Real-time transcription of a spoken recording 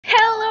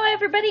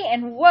everybody,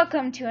 and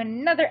welcome to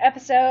another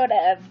episode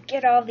of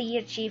Get All the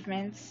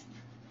Achievements.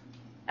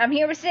 I'm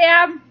here with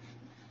Sam.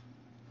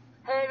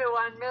 Hey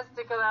everyone,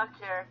 Mystical out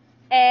here.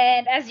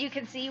 And as you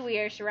can see, we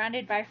are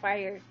surrounded by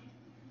fire.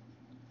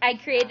 I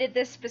created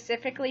this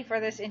specifically for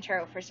this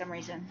intro for some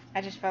reason. I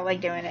just felt like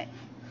doing it.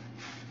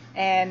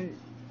 And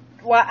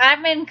while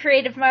I'm in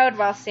creative mode,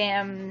 while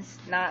Sam's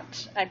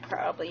not, I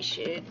probably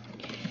should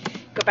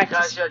go back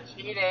Because to... you're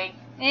cheating.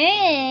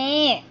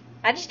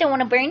 I just don't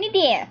want to burn you to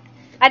death.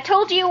 I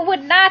told you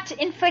would not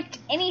inflict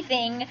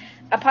anything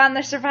upon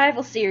the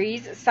survival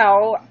series,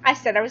 so I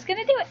said I was going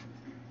to do it.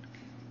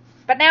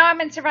 But now I'm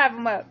in survival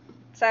mode,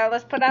 so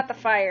let's put out the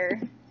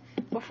fire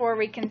before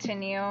we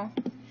continue.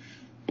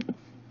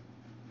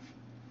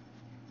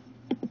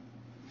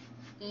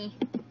 See,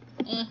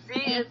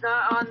 it's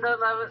not on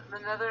the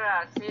nether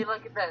act. See,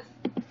 look at this.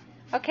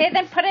 Okay,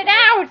 then put it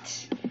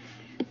out!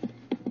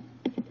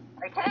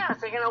 I can't,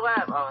 it's taking a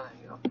web. Oh, there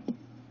you go.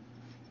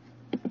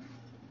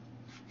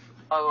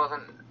 Oh, it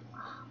wasn't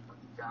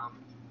dumb.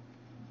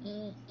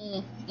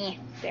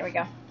 There we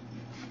go.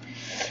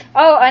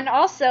 Oh, and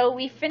also,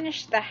 we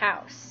finished the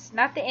house.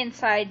 Not the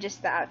inside,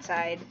 just the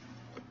outside.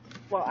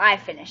 Well, I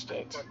finished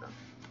it.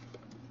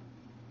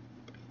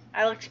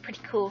 It looks pretty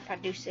cool if I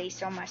do say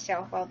so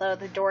myself, although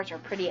the doors are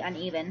pretty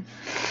uneven.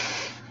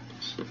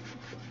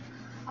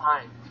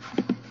 Fine.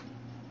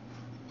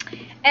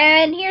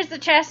 And here's the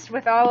chest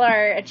with all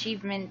our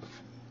achievement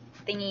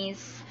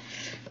thingies.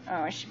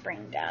 Oh, I should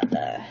bring down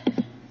the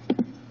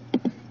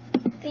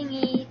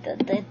thingy,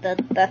 the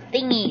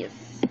thingies.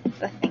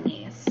 The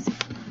thingies.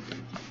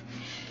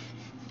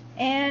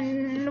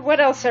 And what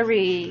else are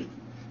we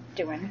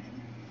doing?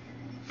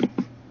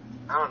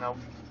 I don't know.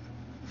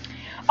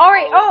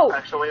 Alright,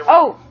 Actually,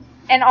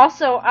 and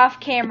also off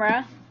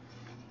camera,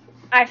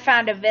 I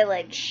found a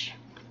village.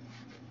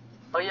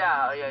 Oh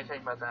yeah, I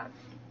talked about that.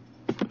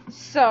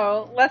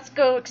 So, let's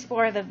go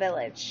explore the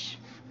village.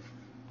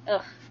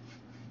 Ugh.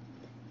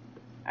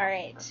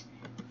 Alright.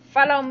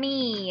 Follow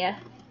me.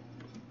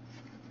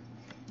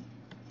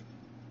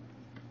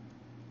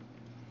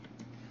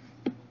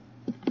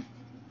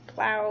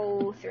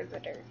 Plow through the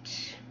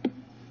dirt.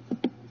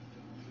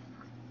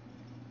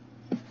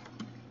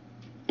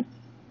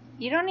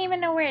 You don't even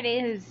know where it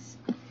is.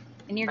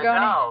 And you're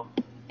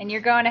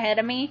going ahead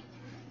of me?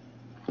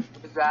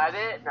 Is that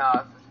it?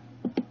 No.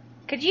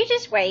 Could you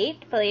just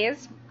wait,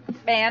 please,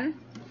 man?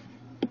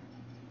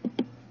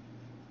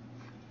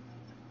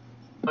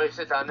 Oh, you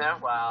sit down there?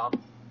 Wow.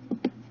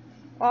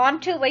 Well, I'm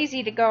too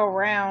lazy to go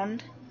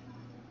around.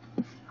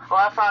 Well,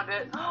 I found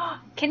it.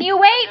 Can you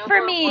wait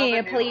for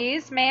me,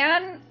 please,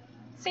 man?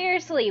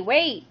 Seriously,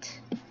 wait.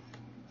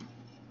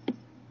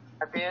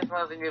 I think it's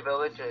one of the new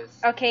villages.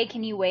 Okay,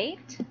 can you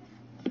wait?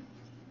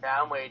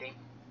 Yeah, I'm waiting.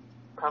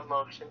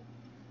 Promotion.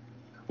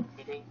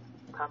 Waiting.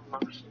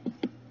 Promotion.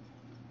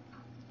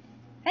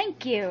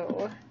 Thank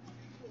you.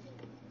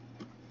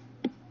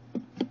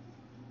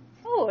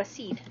 Oh, a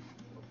seed.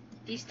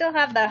 Do you still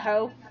have the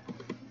hoe?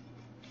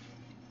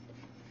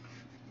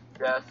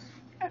 Yes.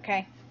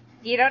 Okay.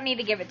 You don't need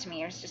to give it to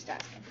me. I was just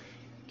asking.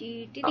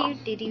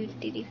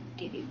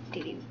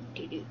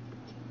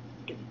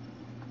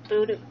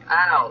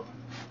 Ow.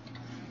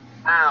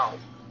 Ow.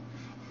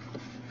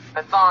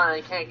 I've fallen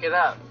and I can't get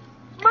up.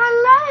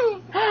 My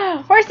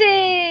leg!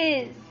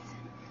 Horses!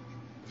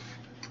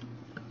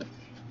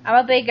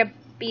 I'm gonna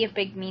be a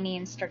big meanie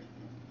and start.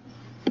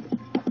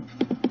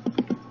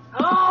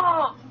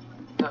 Oh!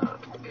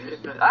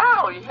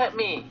 Ow, you hit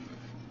me!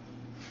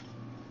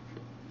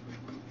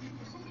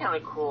 This is kinda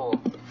cool.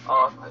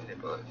 Oh, I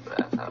didn't believe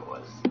that's how it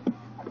was.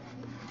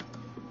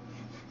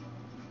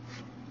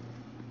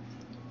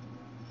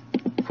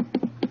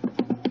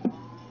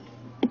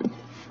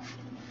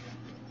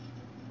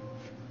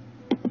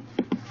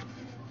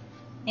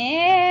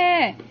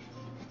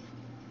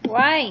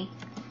 Why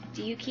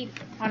do you keep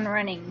on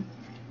running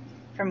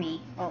from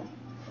me? Oh,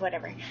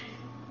 whatever.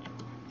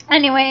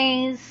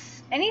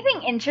 Anyways,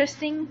 anything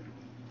interesting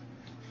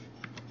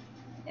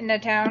in the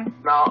town?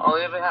 No,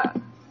 only if it has.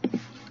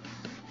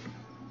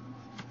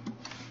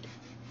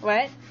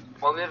 What?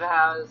 Only if it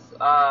has,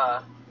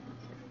 a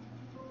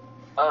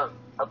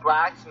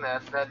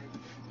blacksmith, then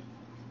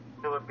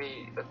it would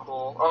be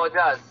cool. Oh, it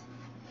does.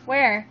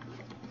 Where?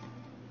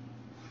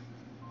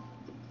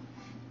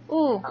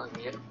 Ooh. Telling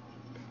you.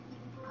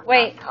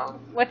 Wait,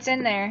 what's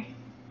in there?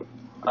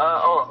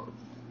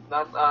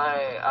 That's,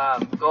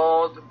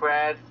 gold,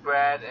 bread,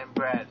 and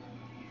bread.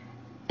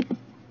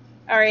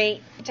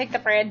 Alright, take the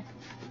bread.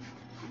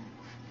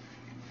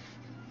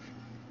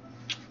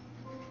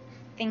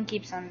 Thing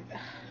keeps on...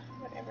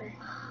 Whatever.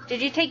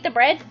 Did you take the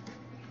bread?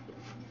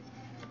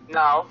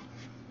 No.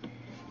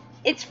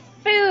 It's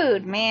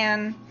food,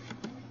 man.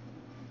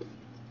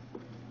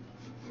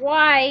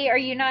 Why are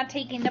you not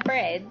taking the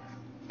bread?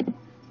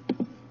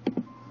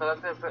 So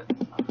that's it.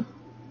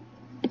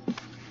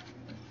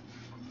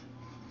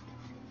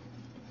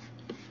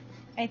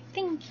 I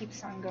think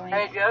keeps on going.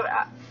 Hey, do you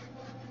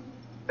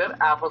have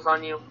apples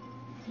on you?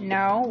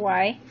 No,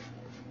 why?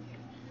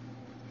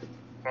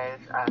 Okay,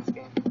 just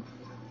asking.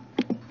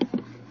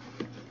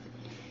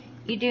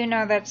 You do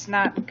know that's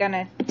not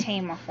gonna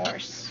tame a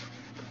horse.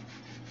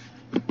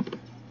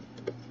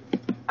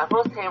 I'm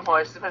supposed to tame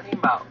horses. What are you talking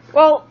about?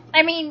 Well,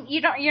 I mean,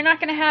 you're not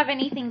gonna have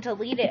anything to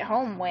lead it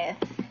home with.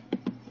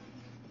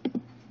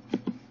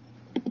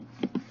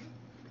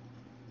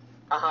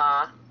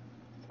 Uh-huh.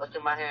 Look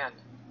at my hand.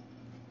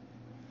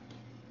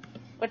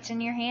 What's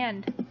in your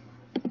hand?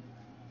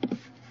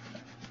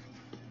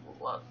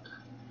 Look.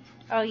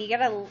 Oh, you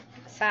got a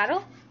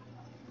saddle?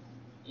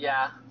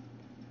 Yeah.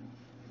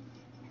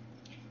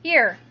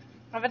 Here.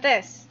 How about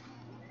this?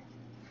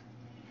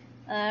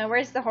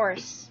 Where's the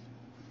horse?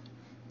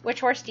 Which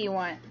horse do you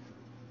want?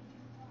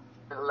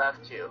 To the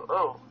left you.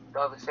 Oh,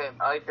 they're all the same.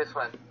 I like this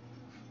one.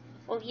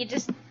 Well, you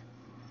just...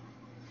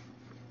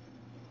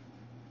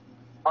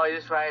 Oh, you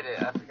just ride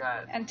it. I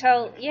forgot.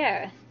 Until...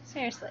 Yeah.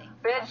 Seriously.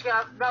 Bitch,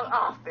 no.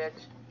 Oh,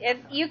 bitch.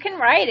 You can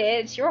ride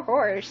it. It's your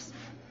horse.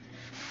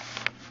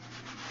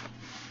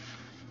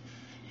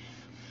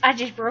 I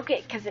just broke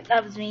it because it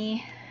loves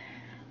me.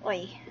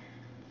 Oi.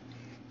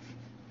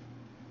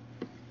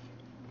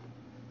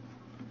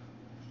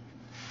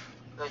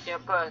 I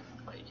can't put...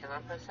 Wait, can I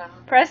press that?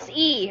 Press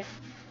E.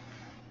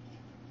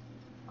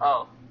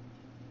 Oh.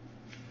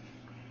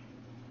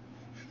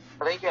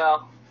 Thank you.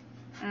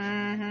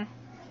 Mm-hmm.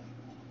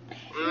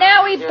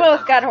 Now we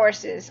both got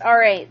horses.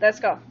 Alright, let's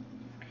go.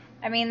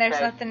 I mean, there's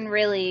Okay. nothing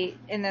really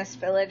in this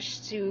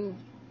village to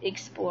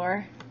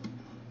explore.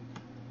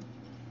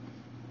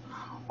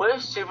 What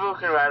if Shibu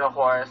can ride a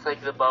horse,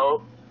 like the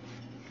boat?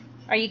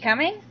 Are you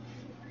coming?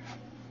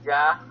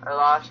 Yeah, I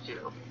lost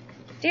you.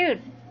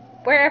 Dude,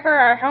 wherever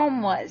our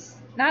home was.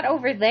 Not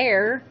over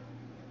there.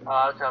 Oh,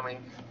 I'm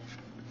coming.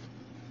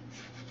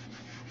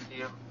 See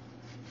you.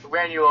 I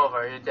ran you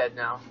over. You're dead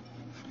now.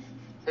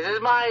 This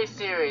is my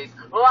series.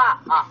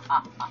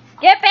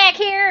 Get back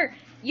here!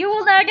 You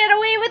will not get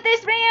away with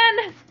this,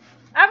 man!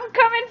 I'm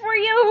coming for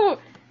you!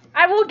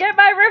 I will get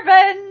my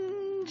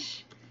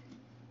revenge!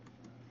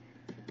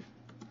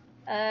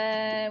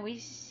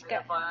 We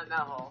got... Fun in that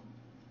hole.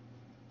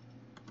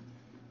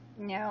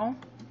 No.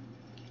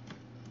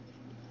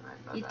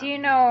 I You thought do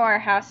know our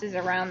house is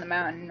around the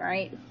mountain,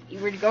 right? You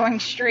were going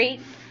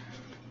straight?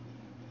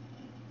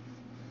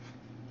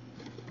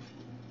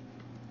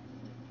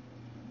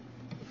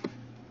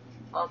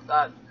 Oh,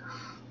 God.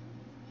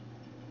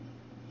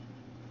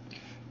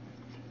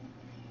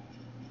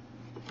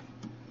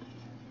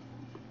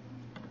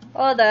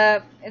 Hold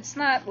up. It's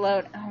not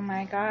load. Oh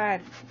my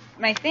god.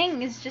 My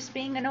thing is just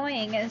being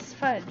annoying as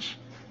fudge.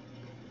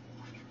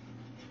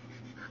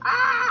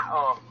 Ah!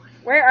 Oh,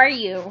 Where are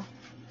you?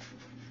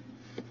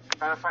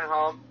 trying to find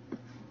home.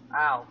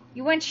 Ow.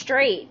 You went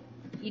straight.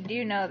 You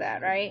do know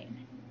that, right?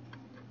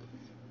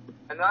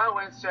 And then I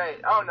went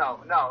straight. Oh,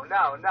 no.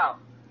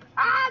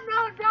 Ah,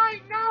 no,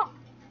 dying, no!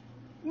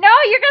 No,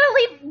 you're gonna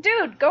leave.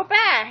 Dude, go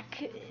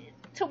back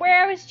to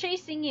where I was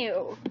chasing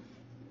you.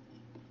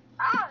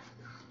 Ah!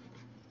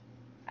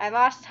 I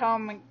lost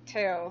home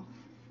too.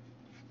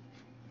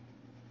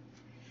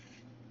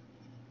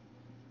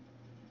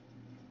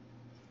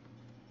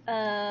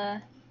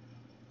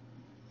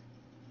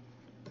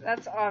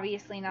 That's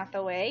obviously not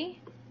the way.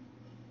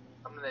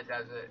 I'm in the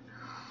desert.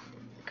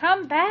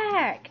 Come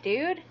back,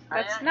 dude.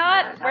 That's am.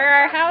 not where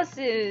our house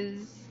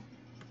is.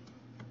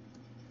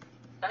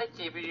 Can I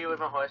keep you with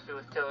my horse who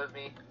was still with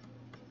me?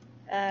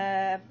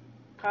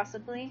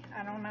 Possibly.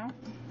 I don't know.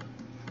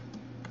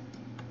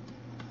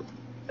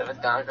 If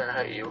it's not gonna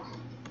hurt you.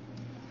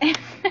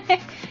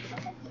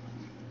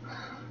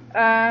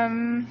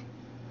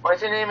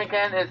 What's your name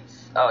again?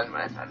 It's... Oh, never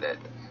mind, I found it.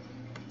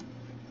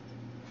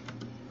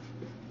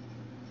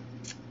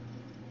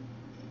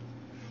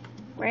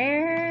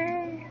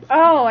 Where?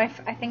 Oh, I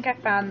think I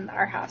found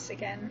our house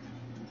again.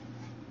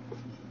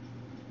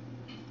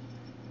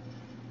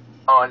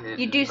 Oh, and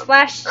You do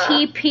slash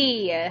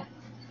TP.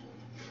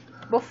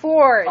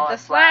 Before. Oh, The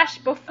slash.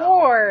 slash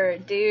before,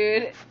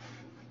 dude.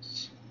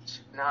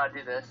 Know how to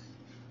do this.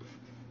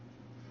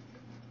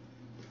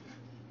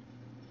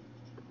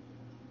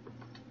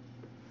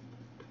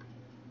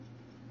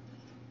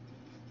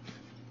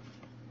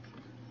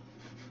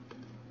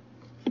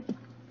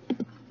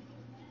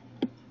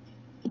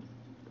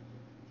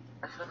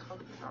 I should have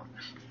spoken now.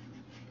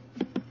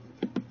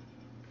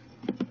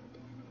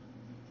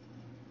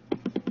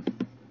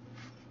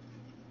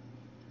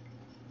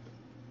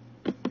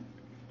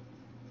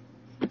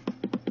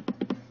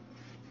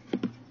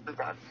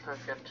 God,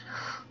 second.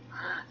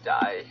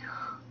 Die.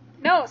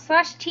 No,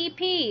 slash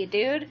TP,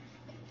 dude. No,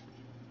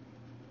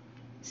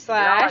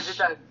 I Slash did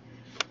that.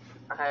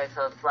 Okay,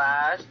 so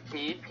slash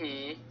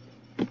TP.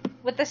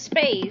 with a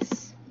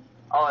space.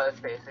 Oh, that's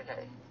space,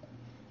 okay.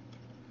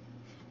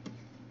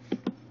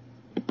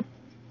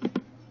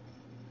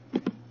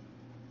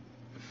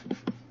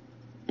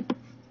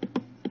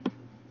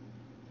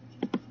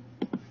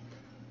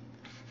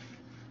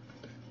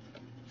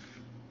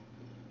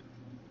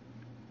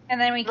 And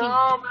then we can.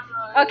 No,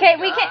 Okay,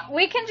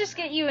 we can just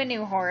get you a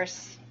new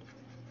horse.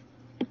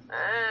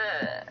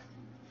 I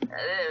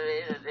didn't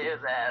mean to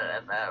do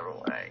that. That would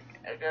work.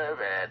 I go to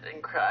bed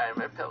and cry on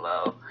my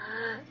pillow.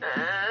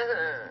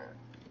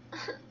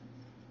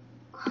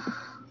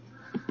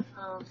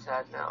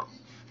 sad now.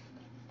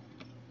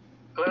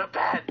 Go to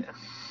bed.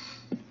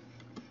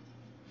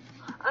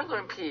 I'm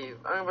going to pee.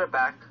 I'm going to be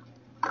back.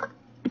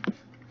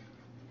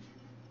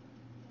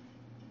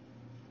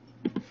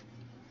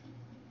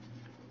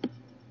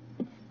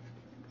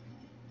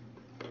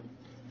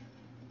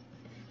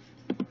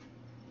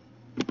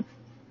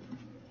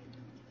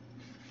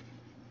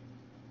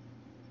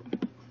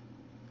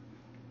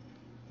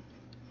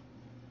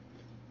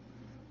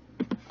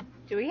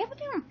 Do we have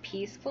it on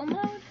peaceful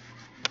mode?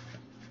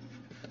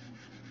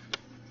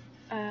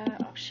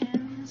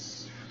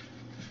 Options.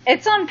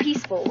 It's on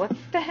peaceful. What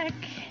the heck?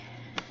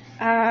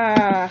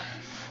 Gonna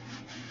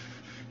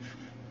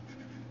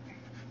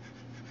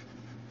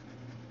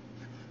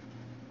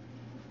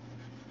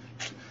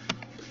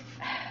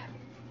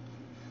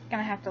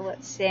have to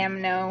let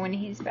Sam know when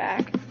he's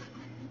back.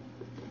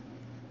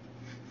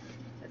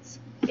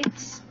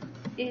 It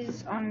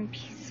is on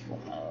peaceful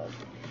mode.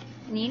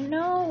 And you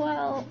know,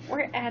 while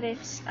we're at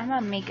it, I'm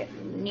gonna make a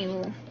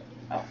new.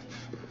 Oh,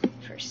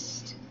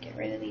 first, get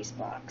rid of these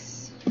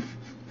blocks.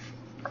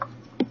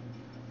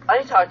 Are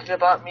you talking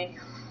about me?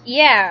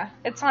 Yeah,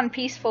 it's on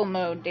peaceful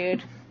mode,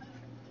 dude.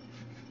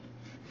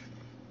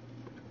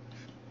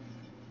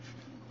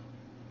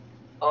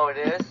 Oh, it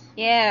is?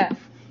 Yeah.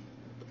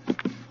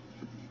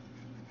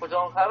 Well,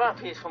 don't have on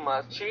peaceful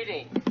mode. It's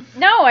cheating.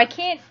 No, I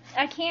can't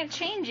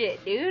change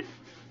it, dude.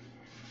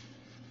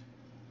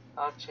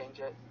 I'll change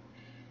it.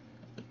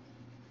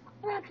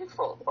 Yeah,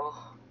 peaceful.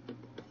 Oh.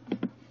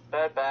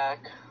 Bed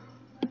back.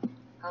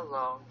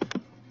 Hello.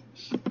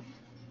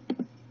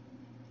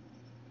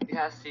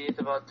 Yeah, see, it's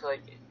about to,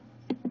 like,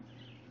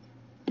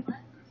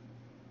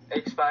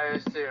 expire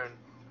soon.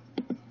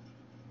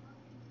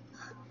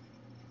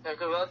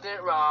 Kakucyan did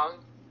it wrong.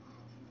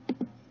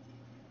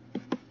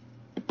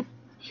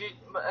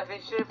 I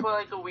think she did it for,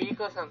 like, a week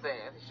or something.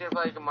 I think she did it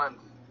for, like, a month.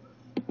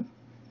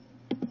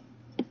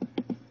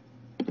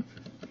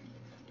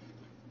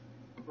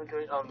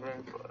 I'm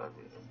doing for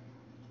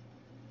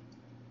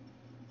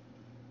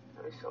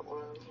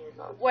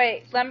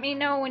Wait, let me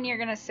know when you're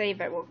gonna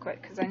save it real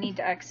quick, because I need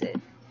to exit.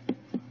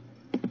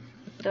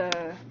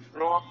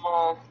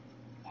 Normal,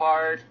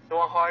 hard, you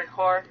want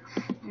hardcore?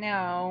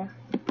 No.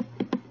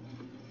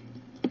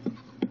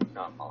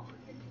 Normal.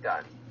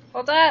 Done.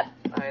 Hold up.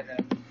 Okay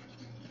then.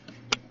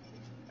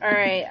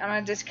 Alright, I'm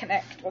gonna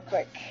disconnect real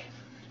quick.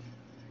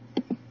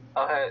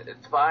 Okay,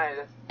 it's fine.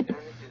 You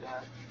don't need to do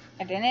that.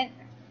 I didn't?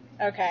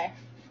 Okay.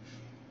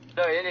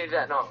 No, you didn't do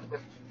that, no.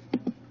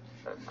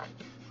 That's fine.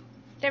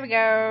 There we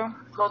go.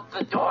 Close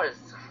the doors.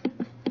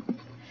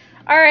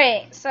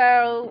 Alright,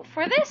 so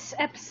for this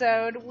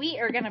episode, we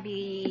are gonna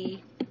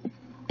be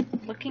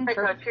looking for...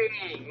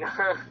 Trick-or-treating.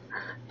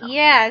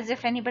 Yeah, as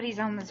if anybody's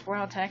on this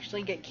world to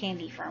actually get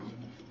candy from.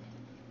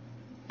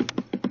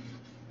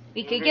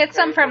 We could get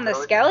some from the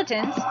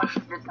skeletons.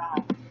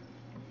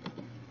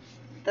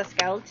 The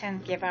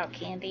skeletons give out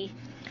candy.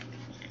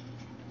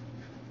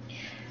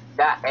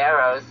 Got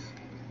arrows.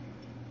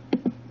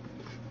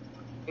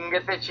 You can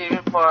get the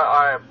achievement for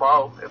our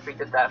bow if we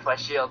did that for a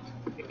shield.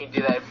 You can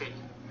do that if we...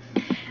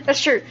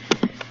 That's true.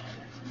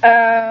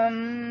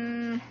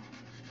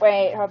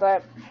 Wait, hold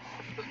up.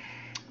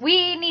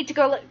 We need to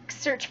go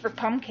search for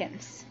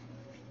pumpkins.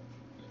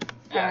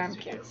 Yes,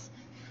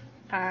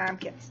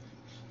 Pumpkins.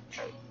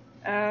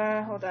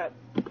 Hold up.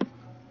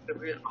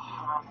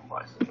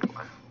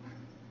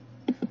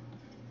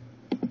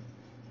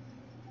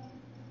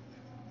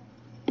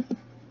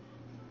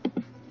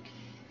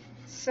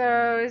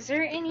 So, is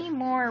there any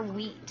more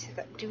wheat?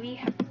 Do we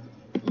have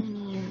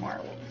any more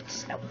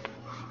wheat? Nope.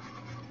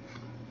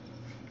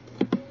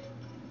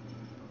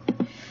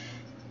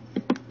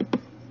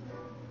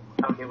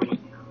 How many wheat?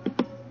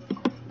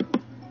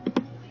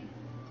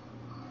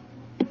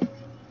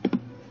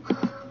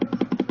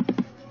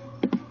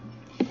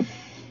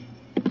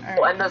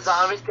 And the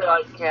zombies give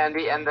out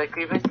candy, and the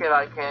creepers give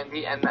out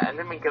candy, and the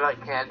endermen give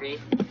out candy.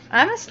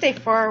 I'm gonna stay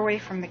far away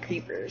from the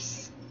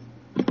creepers.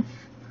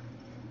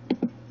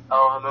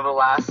 Oh, remember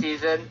last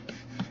season?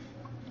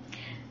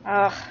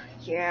 Ugh,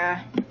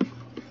 yeah.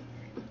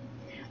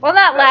 Well,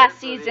 not last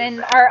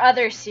season, our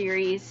other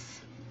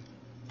series.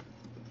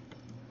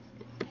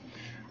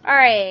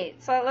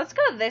 Alright, so let's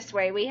go this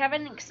way. We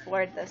haven't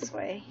explored this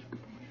way.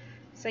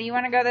 So you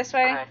want to go this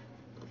way? Okay.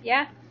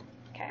 Yeah?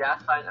 Okay. Yeah,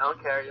 fine. I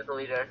don't care. You're the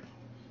leader.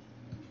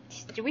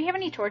 Do we have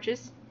any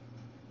torches?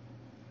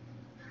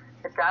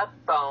 It's that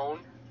bone.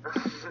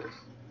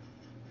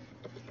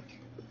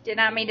 Did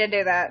not mean to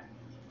do that.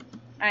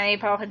 I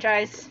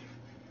apologize.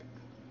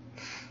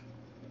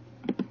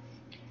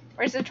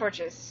 Where's the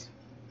torches?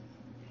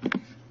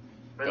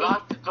 We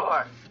locked the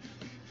door.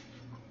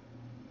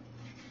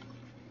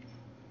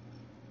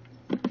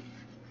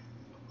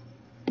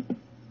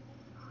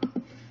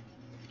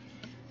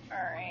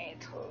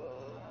 Alright.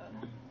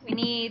 We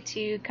need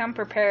to come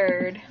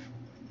prepared.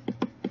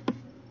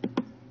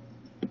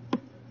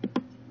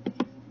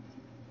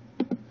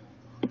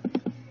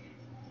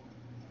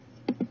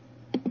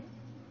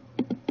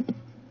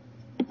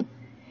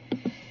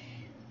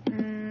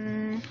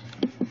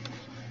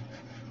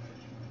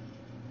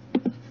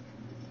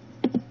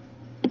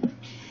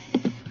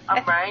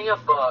 I'm writing a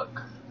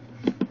book.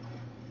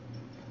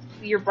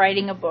 You're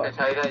writing a book. Did I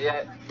tell you that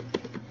yet?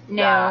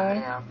 No, Yeah,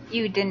 I am.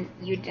 you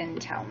didn't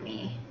tell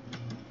me.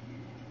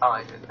 Oh,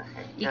 I didn't.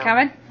 Okay. You No,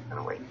 coming? I'm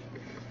gonna wait.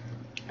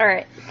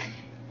 Alright.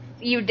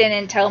 You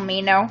didn't tell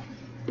me, no?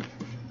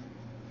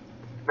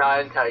 No,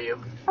 I didn't tell you.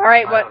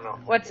 Alright, I don't know.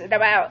 what's it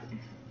about?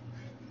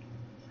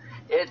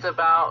 It's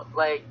about,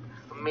 like,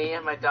 me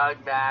and my dog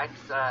Max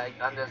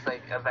on this,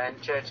 like,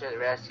 adventure to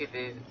rescue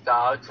these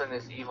dogs from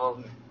this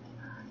evil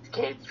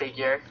cage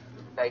figure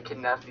that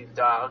kidnaps these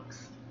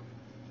dogs.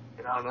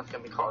 And I don't know what it's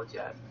gonna be called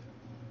yet.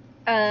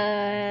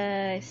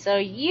 So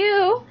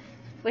you,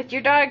 with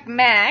your dog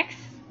Max,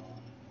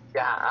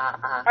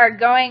 Yeah, are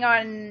going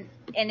on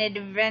an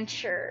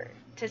adventure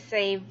to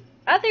save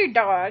other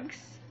dogs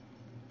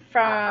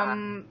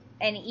from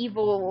an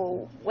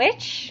evil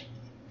witch?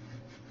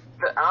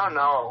 I don't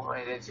know what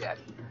it is yet.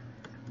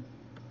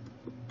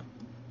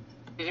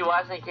 Did you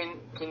watch the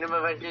Kingdom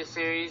Adventure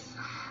series?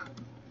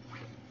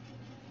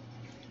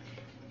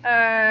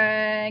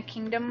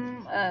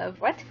 Kingdom of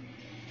what?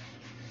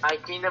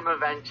 Kingdom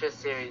Adventure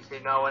series, you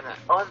know when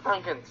oh, it's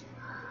pumpkins.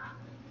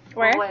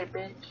 Where? Oh, wait,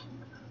 bitch.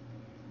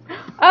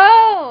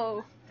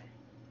 Oh!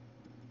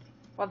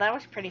 Well, that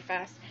was pretty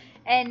fast.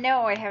 And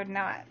no, I have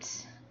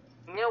not.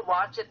 You need to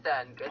watch it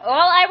then. Good. Well,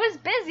 I was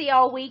busy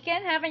all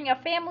weekend having a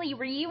family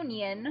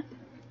reunion.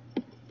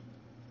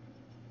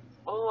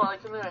 Oh, I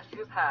can make a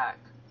shoe pack.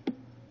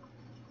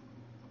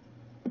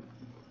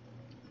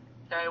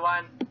 Okay,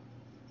 1,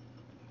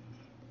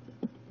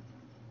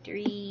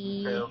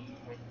 3. 2.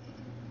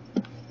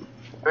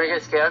 We're gonna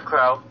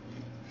scarecrow.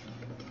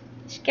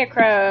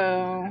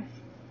 Scarecrow.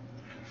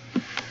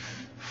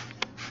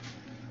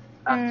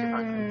 That's 2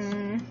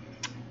 pumpkins.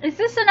 Is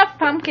this enough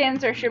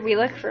pumpkins, or should we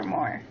look for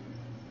more?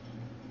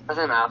 That's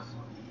enough.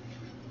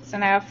 So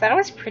now, if that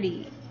was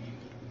pretty.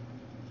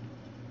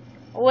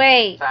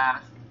 Wait.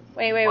 Fast.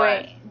 Wait.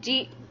 What?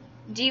 Do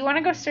you want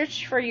to go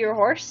search for your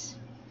horse?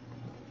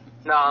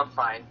 No, I'm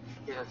fine.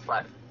 He's a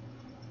slut.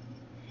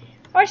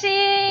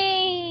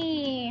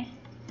 Horsey!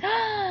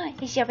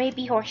 It's your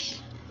baby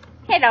horse.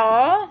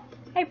 Hello.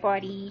 Hi,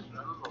 buddy.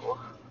 Oh,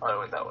 I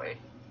went that way.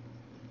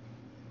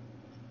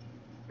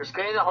 You're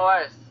scaring the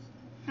horse.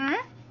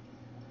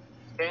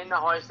 Scaring the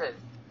horses.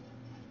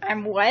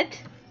 I'm what?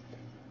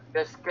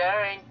 You're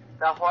scaring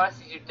the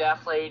horses, you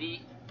deaf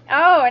lady.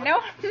 Oh, no.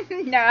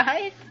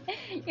 Nice.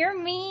 You're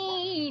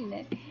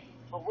mean.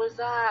 What was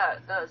that?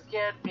 That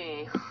scared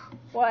me.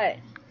 What?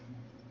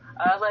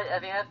 I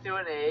think I threw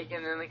an egg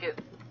and then I get.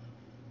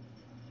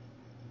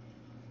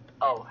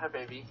 Oh, hi,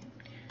 baby.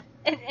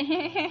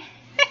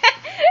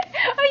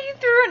 Oh, you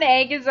threw an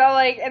egg, is all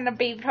like, and the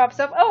baby pops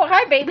up. Oh,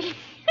 hi, baby.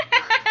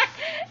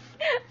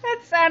 That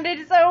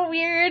sounded so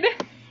weird.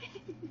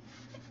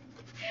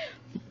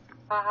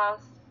 My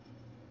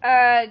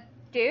house?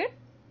 Dude,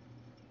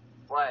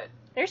 What?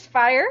 there's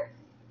fire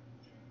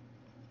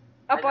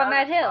up on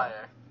that hill.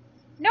 Fire.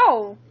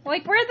 No,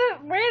 like where the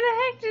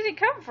heck did it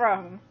come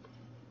from?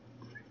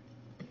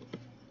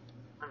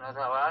 That's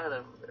not where I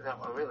live. That's not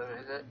where we live,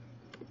 is it?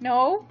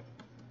 No,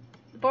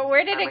 but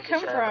where did I'm it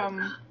come making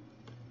from?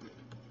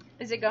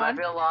 Is it Might gone?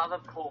 be a lava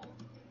pool.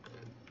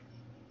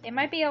 It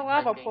might be a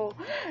lava I think. pool.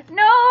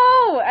 No,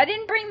 I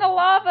didn't bring the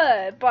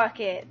lava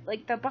bucket.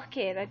 Like the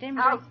bucket, I didn't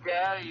How bring.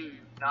 dare you,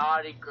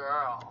 naughty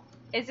girl.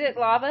 Is it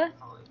lava?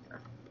 Holy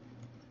crap.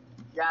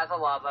 Yeah, it's a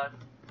lava.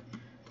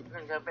 You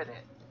can jump in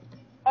it.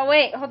 Oh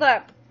wait, hold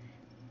up.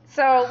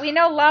 So we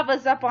know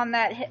lava's up on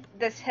that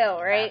this hill,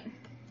 right?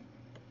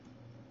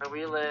 And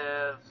we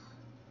live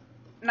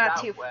Not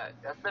too. southwest.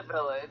 That's the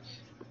village.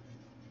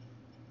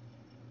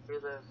 We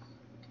live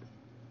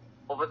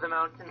over the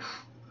mountain.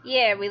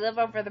 Yeah, we live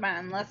over the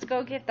mountain. Let's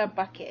go get the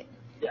bucket.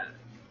 Yeah.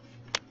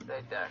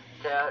 Right there.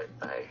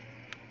 Okay.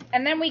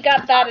 And then we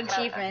got that Okay.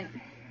 achievement.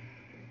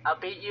 I'll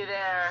beat you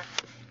there.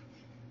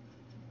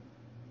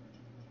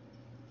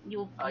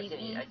 You'll Oh, I beat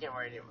can't. me. I can't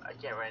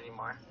run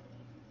anymore.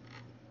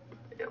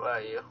 Okay, where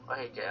are you?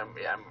 Okay, I'm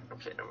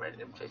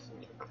ready. I'm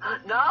chasing you.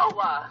 No!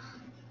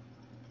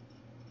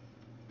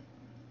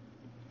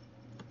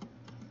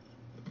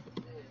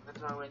 Hey, what's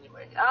wrong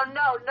anyway? Oh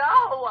no!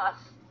 No!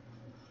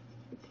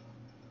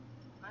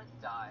 I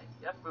die.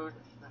 You have food?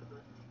 I have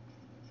food.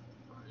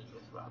 I need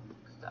this rock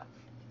stuff.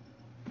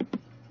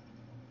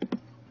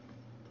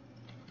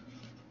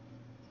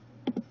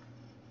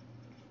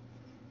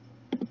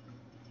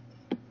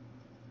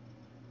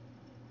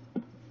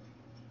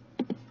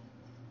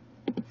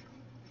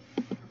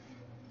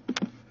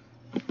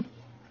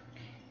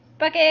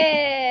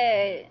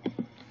 Bucket!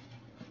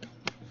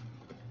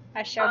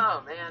 I showed.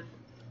 Oh man.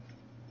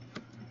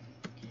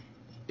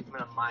 I'm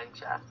in a mine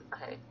shaft.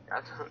 Hey,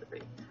 that's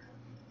really.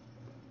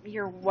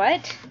 You're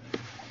what?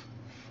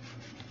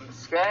 I'm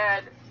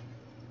scared.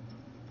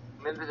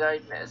 I'm in the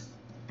darkness.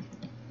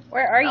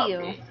 Where are Help you?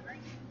 me.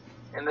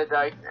 In the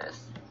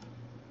darkness.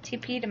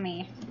 TP to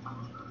me.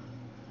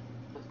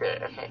 Okay.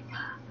 I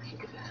can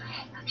do this.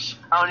 Okay. Shh.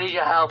 I don't need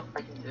your help.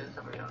 I can do this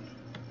on my own.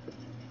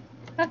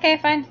 Okay,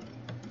 fine.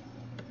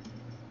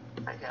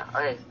 Okay.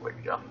 Okay. Where'd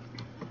you go?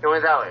 You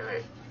went that way,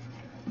 right?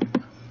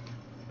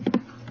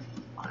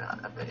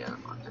 a video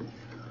on it.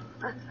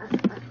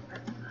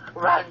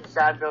 Run,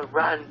 Samuel,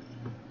 run!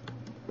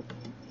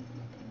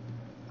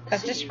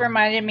 That just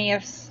reminded me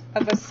of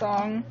a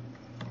song.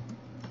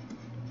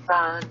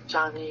 Run,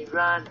 Johnny,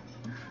 run!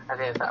 I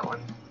think it's that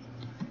one.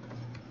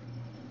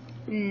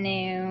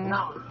 No.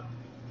 No.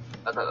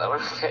 I thought that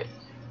was it.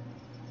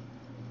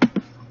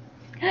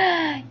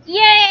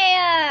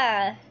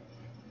 Yeah!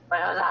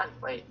 Wait, hold on.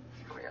 Wait.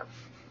 Hurry up.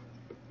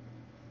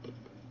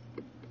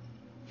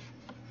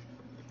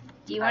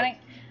 Do you want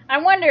to? I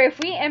wonder if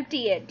we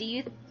empty it. Do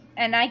you?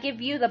 And I give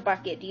you the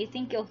bucket. Do you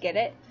think you'll get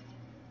it?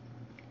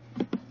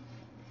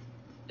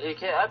 You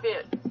can't up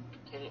it.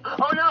 Can you?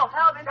 Oh no!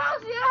 Help me! No!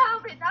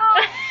 Help me!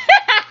 No!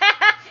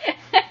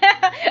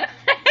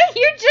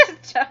 You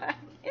just died.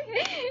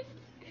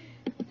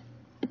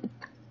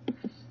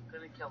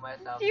 Gonna kill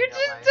myself. You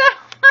just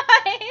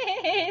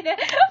died.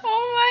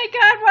 Oh my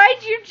God!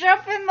 Why'd you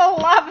jump in the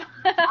lava?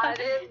 I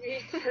didn't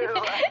mean to.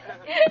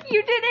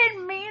 You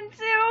didn't mean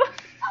to.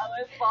 I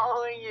was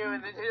following you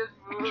and then you just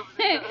moved.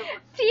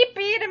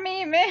 TP to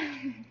me,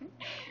 man.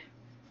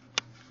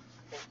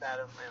 Take that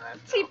of my life.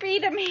 TP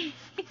to me.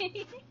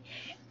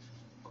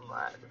 Come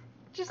on.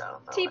 Just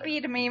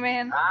TP to me,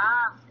 man.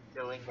 Ah,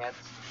 doing it.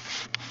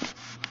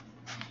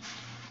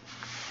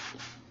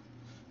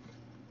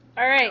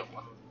 Alright.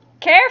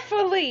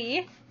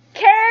 Carefully,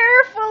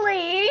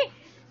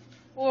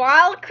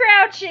 while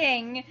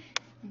crouching,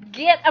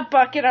 get a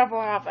bucket of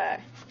lava.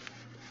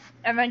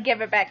 And then give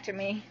it back to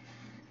me.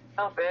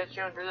 Oh, bitch,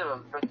 you don't deserve a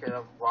bucket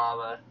of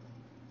lava.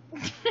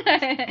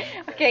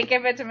 Okay,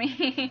 give it to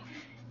me.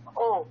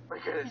 Oh, my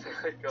goodness.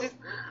 Go. Just-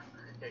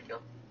 Here you go.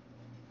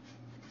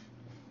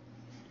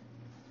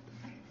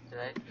 Did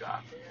I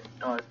drop it?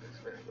 Oh, it's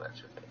been a glitch.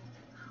 Okay.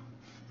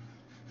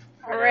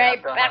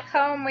 Alright, back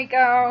home we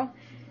go.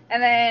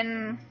 And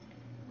then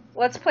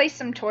let's place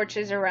some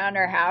torches around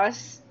our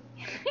house.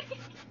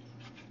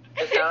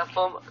 It's not a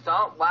full.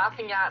 Stop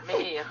laughing at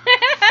me.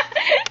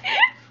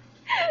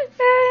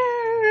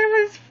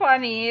 It was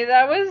funny.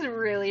 That was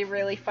really,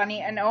 really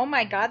funny. And oh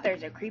my God,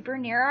 there's a creeper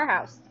near our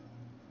house.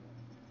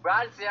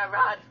 Run, Sierra,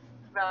 run!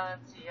 Run,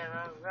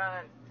 Sierra,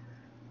 run!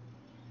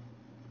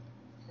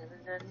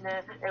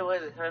 It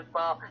wasn't her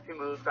fault. She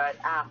moved right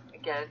out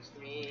against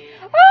me.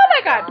 Oh my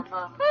God!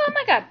 Oh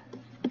my God!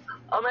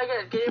 Oh my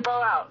God! Get your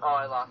bow out! Oh,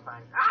 I lost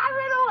mine. I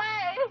ran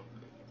away.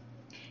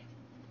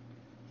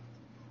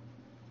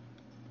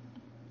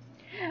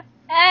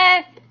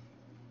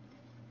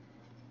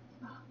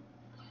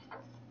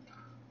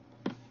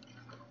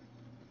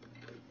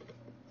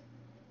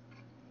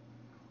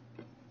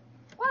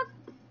 What?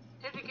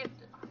 Did you get?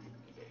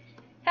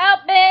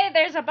 Help me!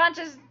 There's a bunch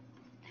of...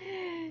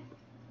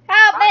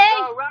 Help me!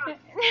 Run, run. Close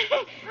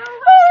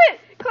it!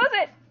 Close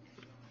it!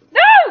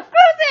 No!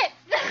 Close it!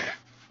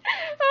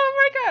 Oh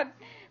my God!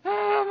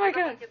 Oh my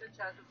God! Get the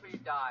chest before you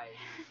die.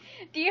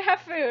 Do you have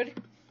food?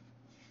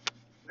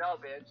 No,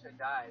 bitch, I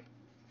died.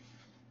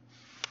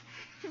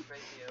 Thank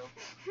you.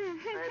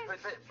 Alright,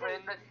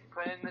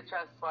 put in the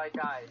chest before I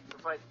die.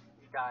 Before you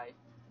die.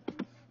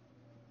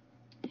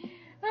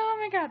 Oh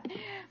my God!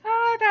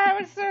 Oh, that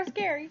was so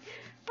scary.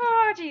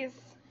 Oh, jeez.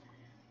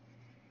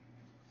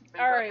 We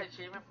All got right. the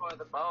achievement for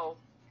the bow.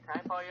 Can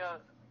I borrow your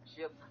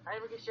shield? Can I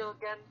make a shield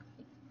again?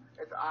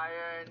 It's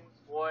iron,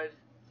 wood.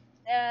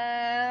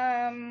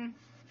 I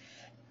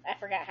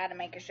forgot how to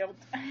make a shield.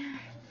 Hold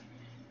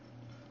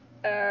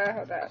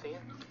I on. think I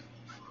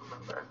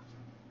remember.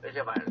 There's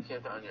your iron. See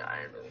if on your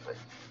iron really quick.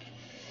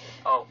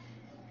 Oh.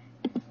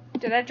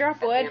 Did I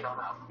drop I wood? think I know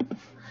how.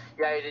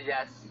 Yeah, you did,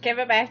 yes. Give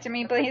it back to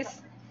me,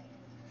 please.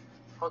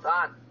 Hold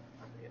on.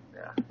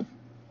 Yeah.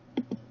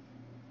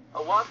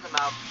 I want them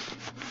out.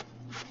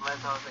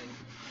 That's something.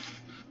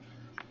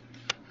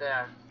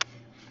 There.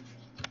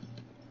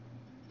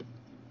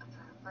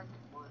 Like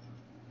one,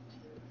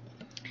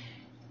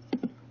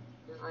 two.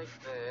 Just like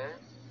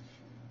this.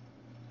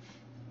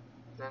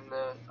 Then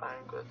the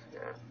iron goes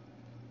here.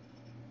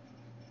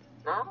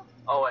 No?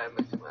 Oh wait, I'm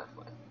missing last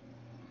one.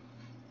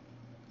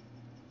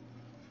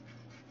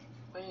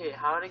 Wait,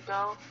 how'd it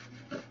go?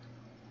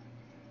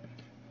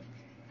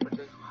 Which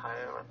is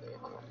higher, I think.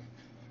 Hold on.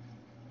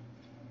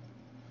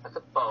 That's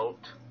a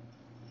boat.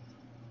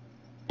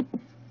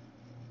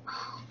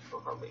 So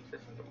I'll make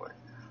this into more.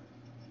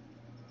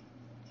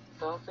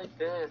 So it's like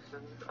this,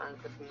 and iron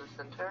goes in the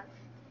center.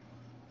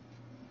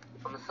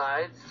 On the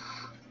sides.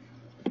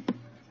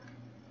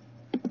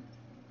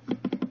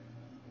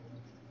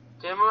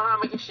 Do you remember how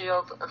to make a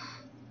shield?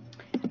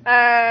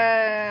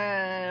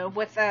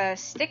 With a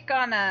stick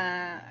on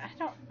a...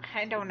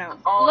 I don't know.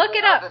 Oh, Look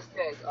it up. The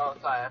stick. Oh,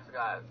 sorry, I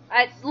forgot.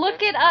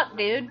 Look it up,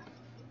 dude.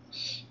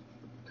 Shh.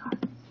 God.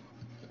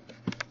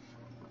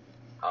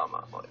 Oh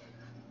my boy.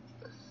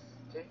 The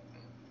stick.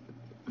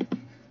 And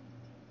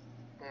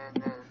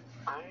then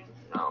iron.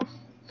 No.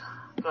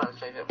 I'm gonna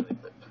check that really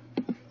quick.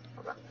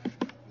 Hold on.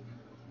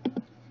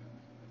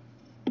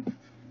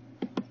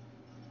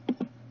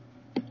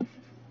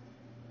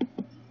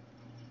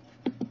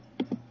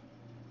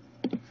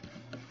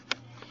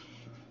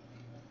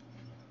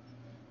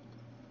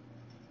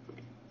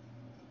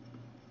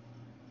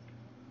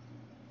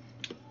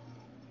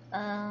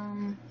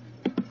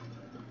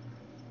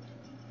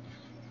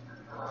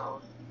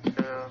 how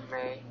to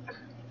make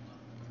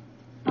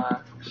a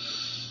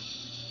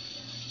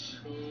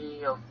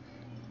shield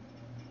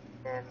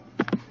in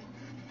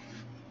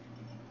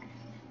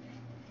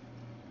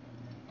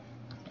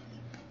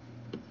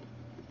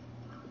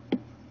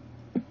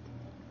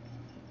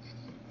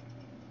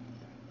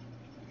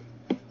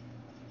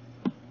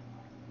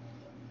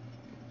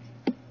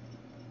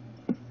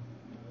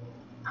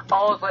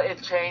Oh, but it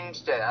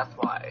changed it, that's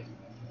why.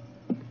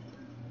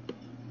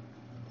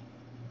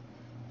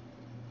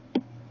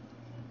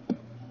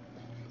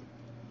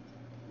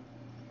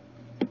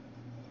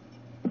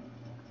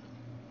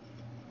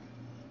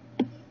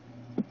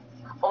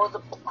 Oh,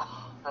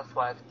 that's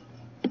why.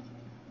 Okay,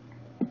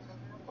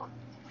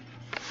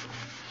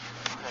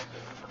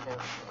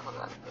 hold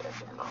on. Okay,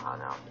 how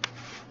now?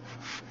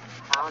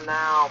 How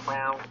now,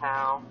 brown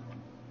cow?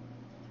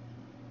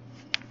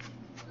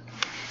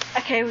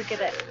 Okay, we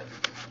get it.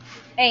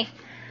 Hey.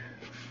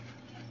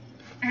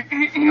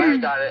 I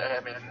got it. Okay, I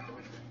made it.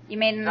 You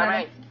made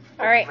another?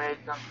 Alright. I made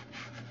some,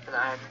 and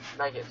I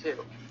like it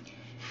too.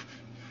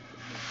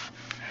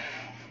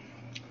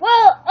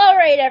 Well,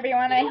 alright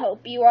everyone, I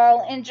hope you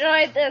all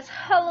enjoyed this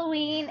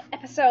Halloween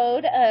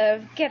episode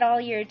of Get All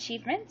Your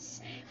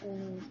Achievements.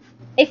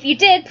 If you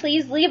did,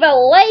 please leave a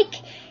like,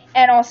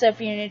 and also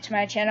if you're new to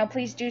my channel,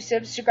 please do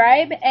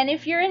subscribe, and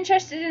if you're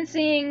interested in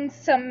seeing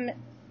some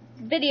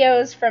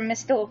videos from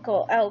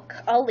Mystical Elk,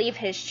 I'll leave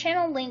his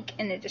channel link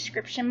in the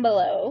description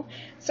below,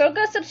 so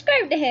go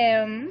subscribe to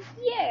him.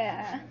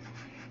 Yeah.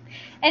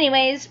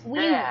 Anyways,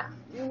 we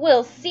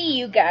will see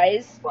you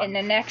guys in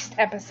the next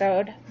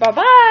episode.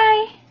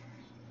 Bye-bye!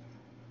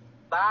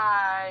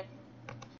 Bye!